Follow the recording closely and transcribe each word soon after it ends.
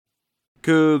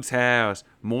Cougs House.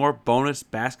 More bonus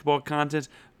basketball content.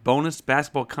 Bonus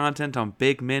basketball content on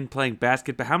big men playing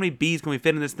basketball. How many B's can we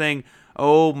fit in this thing?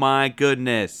 Oh my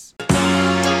goodness.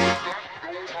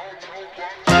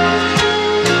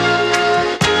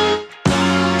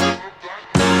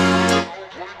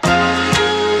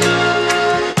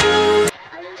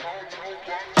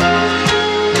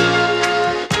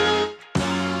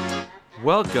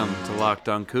 Welcome to Locked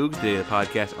On Cougs, the daily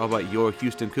podcast all about your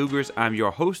Houston Cougars. I'm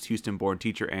your host, Houston-born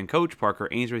teacher and coach Parker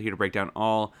Ainsworth, here to break down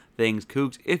all things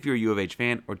Cougs. If you're a U of H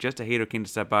fan or just a hater keen to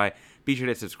stop by, be sure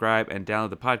to subscribe and download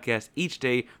the podcast each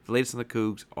day for the latest on the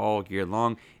Cougs all year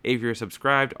long. If you're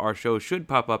subscribed, our show should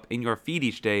pop up in your feed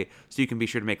each day, so you can be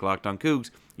sure to make Locked On Cougs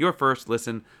your first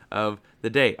listen of the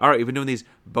day. All right, we've been doing these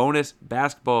bonus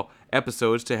basketball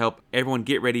episodes to help everyone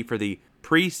get ready for the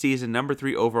preseason number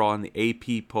 3 overall in the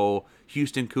AP poll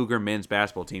Houston Cougar men's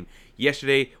basketball team.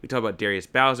 Yesterday, we talked about Darius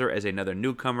Bowser as another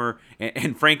newcomer,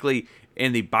 and frankly,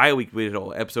 in the bye week, we did a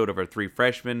whole episode of our 3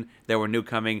 freshmen that were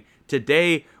newcoming.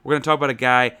 Today, we're going to talk about a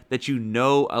guy that you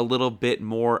know a little bit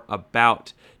more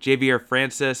about. Javier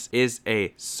Francis is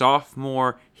a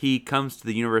sophomore. He comes to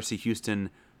the University of Houston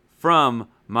from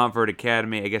Montverde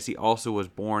Academy. I guess he also was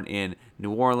born in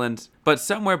New Orleans, but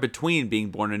somewhere between being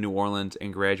born in New Orleans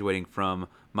and graduating from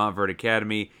Montverde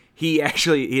Academy, he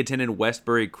attended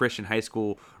Westbury Christian High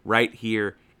School right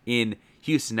here in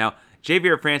Houston. Now,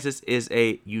 Javier Francis is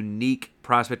a unique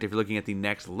prospect if you're looking at the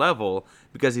next level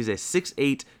because he's a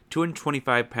 6'8",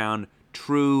 225-pound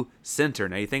true center.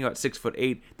 Now, you think about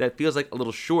 6'8", that feels like a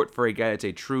little short for a guy that's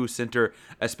a true center,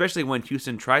 especially when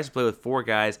Houston tries to play with 4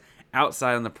 guys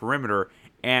outside on the perimeter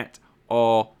at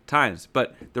all times.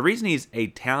 But the reason he's a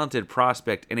talented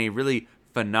prospect and a really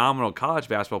phenomenal college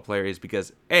basketball player is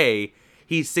because, A,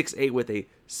 he's 6'8" with a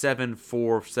 7'4",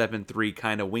 7'3"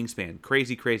 kind of wingspan.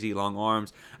 Crazy long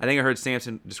arms. I think I heard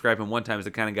Samson describe him one time as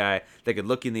the kind of guy that could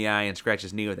look in the eye and scratch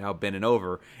his knee without bending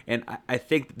over. And I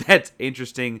think that's an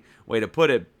interesting way to put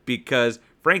it because,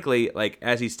 frankly, like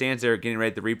as he stands there getting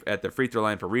ready at the free throw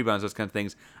line for rebounds, those kind of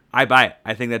things, I buy it.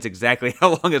 I think that's exactly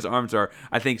how long his arms are.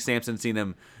 I think Samson's seen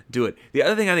him do it. The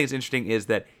other thing I think is interesting is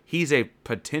that he's a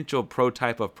potential pro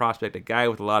type of prospect, a guy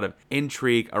with a lot of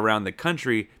intrigue around the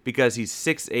country because he's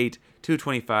 6'8",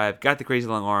 225, got the crazy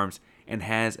long arms, and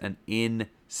has an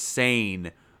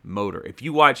insane motor. If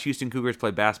you watch Houston Cougars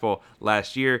play basketball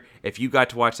last year, if you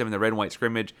got to watch them in the red and white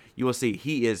scrimmage, you will see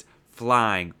he is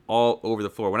flying all over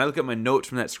the floor. When I look at my notes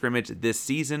from that scrimmage this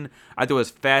season, I thought it was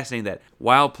fascinating that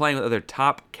while playing with other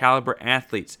top caliber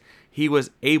athletes, he was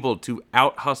able to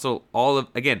out-hustle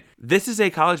again, this is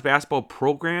a college basketball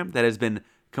program that has been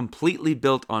completely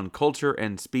built on culture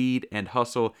and speed and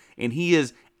hustle, and he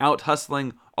is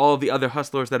out-hustling all of the other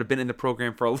hustlers that have been in the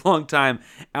program for a long time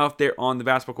out there on the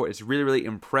basketball court. It's really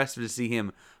impressive to see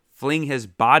him fling his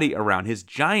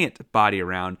giant body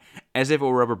around as if it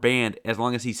were a rubber band as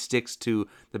long as he sticks to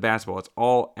the basketball. It's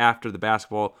all after the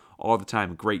basketball all the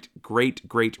time. Great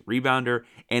rebounder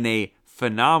and a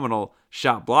phenomenal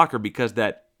shot blocker because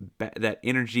that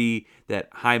energy, that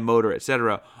high motor,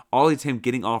 etc., all leads him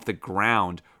getting off the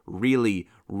ground really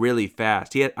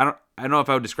fast. I don't know if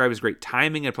I would describe his great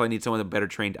timing. I probably need someone with a better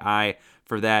trained eye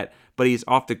for that. But he's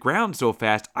off the ground so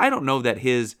fast, I don't know that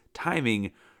his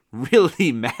timing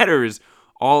really matters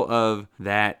all of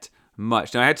that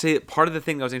much. Now, I have to say that part of the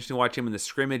thing that was interesting to watch him in the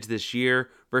scrimmage this year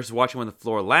versus watching him on the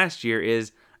floor last year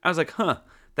is I was like,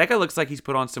 that guy looks like he's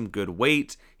put on some good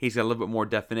weight. He's got a little bit more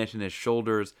definition in his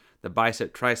shoulders, the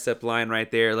bicep-tricep line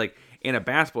right there. Like in a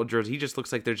basketball jersey, he just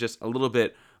looks like there's just a little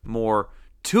bit more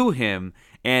to him.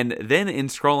 And then in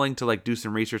scrolling to do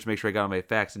some research to make sure I got all my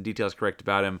facts and details correct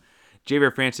about him,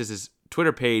 Javier Francis'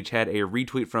 Twitter page had a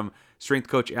retweet from strength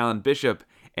coach Alan Bishop.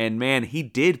 And man, he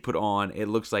did put on, it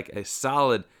looks like, a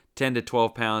solid 10 to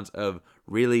 12 pounds of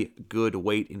really good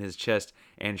weight in his chest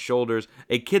and shoulders.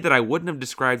 A kid that I wouldn't have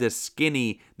described as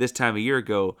skinny this time a year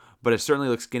ago, but it certainly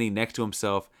looks skinny next to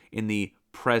himself in the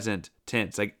present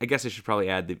tense. I guess I should probably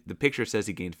add, the picture says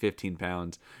he gained 15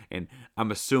 pounds, and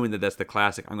I'm assuming that that's the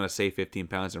classic. I'm going to say 15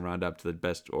 pounds and round up to the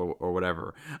best or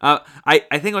whatever. I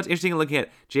think what's interesting looking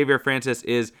at Javier Francis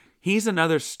is he's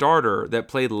another starter that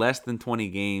played less than 20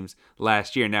 games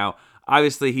last year. Now,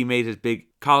 obviously, he made his big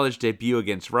college debut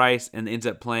against Rice and ends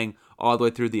up playing all the way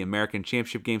through the American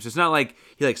Championship game. So it's not like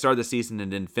he started the season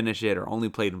and didn't finish it or only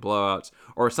played in blowouts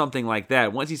or something like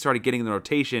that. Once he started getting in the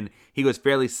rotation, he was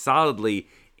fairly solidly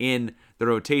in the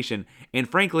rotation. And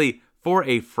frankly, for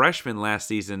a freshman last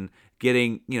season,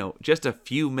 getting, just a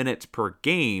few minutes per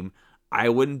game, I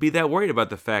wouldn't be that worried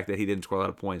about the fact that he didn't score a lot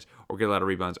of points or get a lot of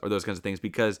rebounds or those kinds of things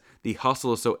because the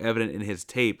hustle is so evident in his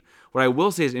tape. What I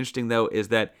will say is interesting, though, is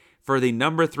that For the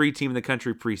number 3 team in the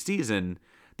country preseason,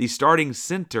 the starting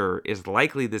center is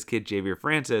likely this kid, Javier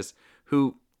Francis,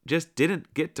 who just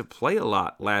didn't get to play a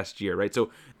lot last year, right?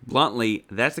 So bluntly,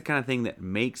 that's the kind of thing that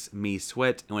makes me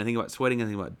sweat. And when I think about sweating, I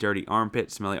think about dirty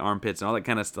armpits, smelly armpits, and all that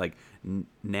kind of like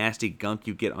nasty gunk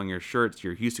you get on your shirts.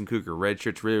 Your Houston Cougar red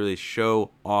shirts really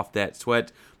show off that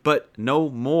sweat. But no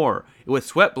more. With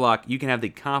Sweat Block, you can have the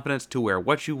confidence to wear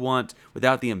what you want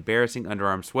without the embarrassing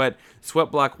underarm sweat.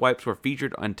 Sweat Block wipes were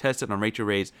featured and tested on Rachel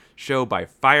Ray's show by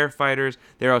firefighters.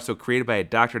 They're also created by a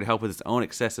doctor to help with his own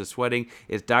excessive sweating.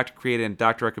 It's doctor created and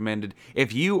doctor recommended.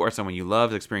 If you or someone you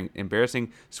love is experiencing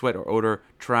embarrassing sweat or odor,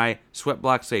 try Sweat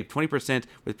Block. Save 20%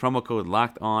 with promo code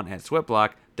LOCKEDON at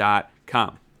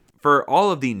sweatblock.com. For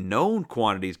all of the known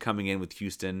quantities coming in with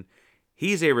Houston,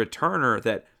 he's a returner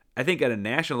that I think at a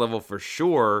national level for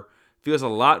sure feels a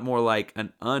lot more like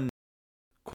an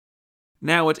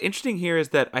Now, what's interesting here is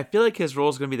that I feel like his role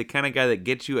is going to be the kind of guy that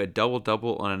gets you a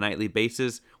double-double on a nightly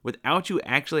basis without you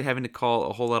actually having to call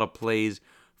a whole lot of plays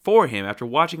for him. After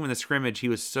watching him in the scrimmage, he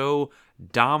was so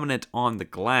dominant on the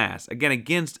glass. Again,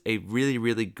 against a really,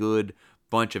 really good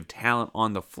bunch of talent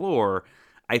on the floor,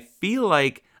 I feel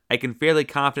like I can fairly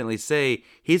confidently say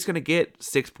he's going to get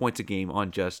 6 points a game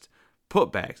on just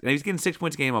putbacks. And if he's getting 6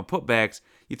 points a game on putbacks,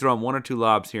 you throw him 1 or 2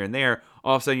 lobs here and there,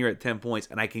 all of a sudden you're at 10 points,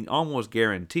 and I can almost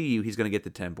guarantee you he's going to get the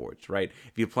 10 boards, right?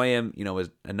 If you play him, as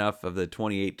enough of the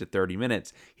 28 to 30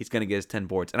 minutes, he's going to get his 10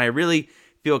 boards. And I really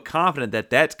feel confident that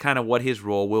that's kind of what his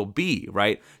role will be,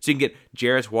 right? So you can get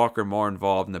Jarace Walker more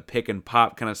involved in the pick and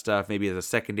pop kind of stuff, maybe as a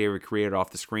secondary creator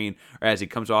off the screen or as he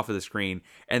comes off of the screen.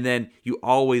 And then you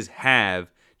always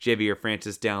have Javier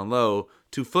Francis down low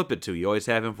to flip it to. You always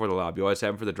have him for the lob. You always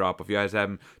have him for the drop-off. You always have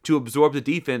him to absorb the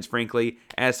defense, frankly,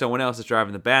 as someone else is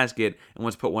driving the basket and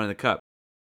wants to put one in the cup.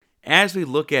 As we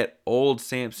look at old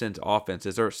Sampson's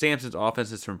offenses, or Sampson's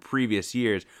offenses from previous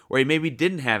years, where he maybe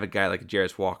didn't have a guy like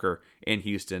Jarace Walker in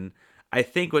Houston, I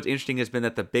think what's interesting has been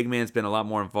that the big man's been a lot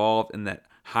more involved in that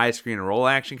high screen and roll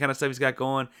action kind of stuff he's got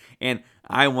going. And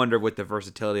I wonder with the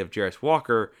versatility of Jarace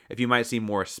Walker, if you might see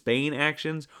more Spain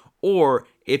actions, or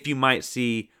if you might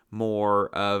see more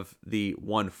of the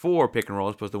 1-4 pick and roll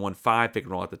as opposed to 1-5 pick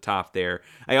and roll at the top there.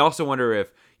 I also wonder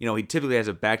if, he typically has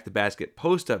a back-to-basket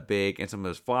post-up big and some of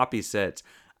those floppy sets.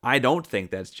 I don't think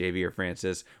that's Javier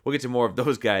Francis. We'll get to more of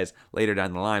those guys later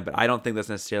down the line, but I don't think that's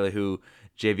necessarily who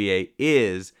Javier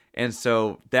is. And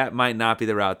so that might not be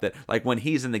the route that, like when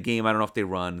he's in the game, I don't know if they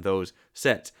run those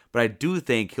sets. But I do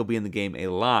think he'll be in the game a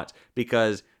lot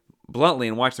because, bluntly,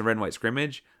 in watching the red and white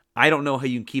scrimmage, I don't know how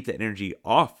you can keep that energy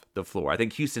off the floor. I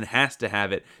think Houston has to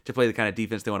have it to play the kind of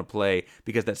defense they want to play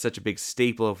because that's such a big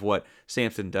staple of what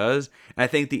Sampson does. And I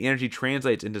think the energy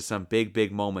translates into some big,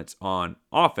 big moments on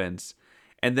offense.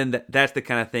 And then that's the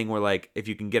kind of thing where, like, if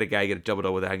you can get a guy get a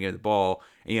double-double without getting the ball,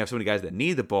 and you have so many guys that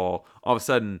need the ball, all of a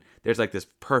sudden there's like this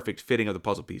perfect fitting of the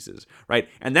puzzle pieces, right?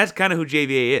 And that's kind of who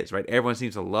JVA is, right? Everyone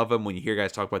seems to love him when you hear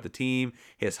guys talk about the team,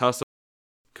 his hustle,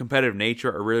 competitive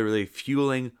nature are really, really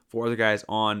fueling for other guys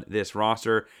on this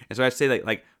roster. And so I'd say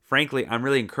like frankly, I'm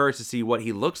really encouraged to see what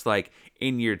he looks like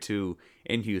in year 2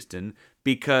 in Houston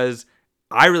because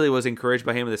I really was encouraged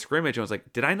by him in the scrimmage. And I was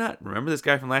like, did I not remember this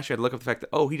guy from last year? I'd look up the fact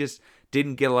that, he just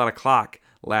didn't get a lot of clock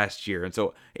last year. And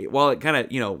so while it kind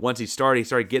of, once he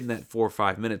started getting that 4 or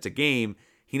 5 minutes a game,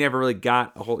 he never really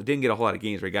didn't get a whole lot of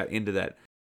games where he got into that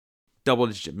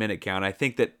double-digit minute count. I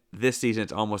think that this season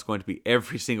it's almost going to be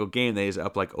every single game that is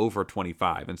up like over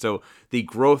 25. And so the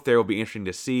growth there will be interesting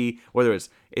to see, whether is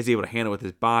he able to handle with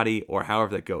his body or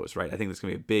however that goes, right? I think this is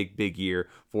going to be a big, big year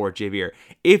for Javier.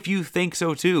 If you think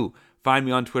so too, find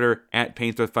me on Twitter at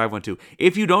Painsworth512.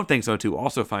 If you don't think so too,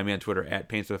 also find me on Twitter at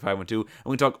Painsworth512. And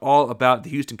we talk all about the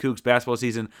Houston Cougs basketball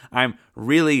season. I'm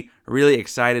really, really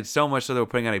excited, so much so that we're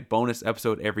putting out a bonus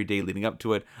episode every day leading up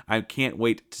to it. I can't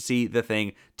wait to see the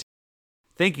thing.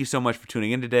 Thank you so much for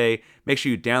tuning in today. Make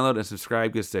sure you download and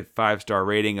subscribe. Give us a 5-star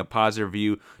rating, a positive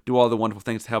review. Do all the wonderful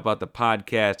things to help out the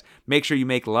podcast. Make sure you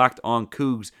make Locked On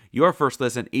Cougs your first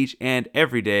listen each and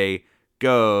every day.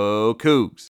 Go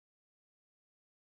Cougs!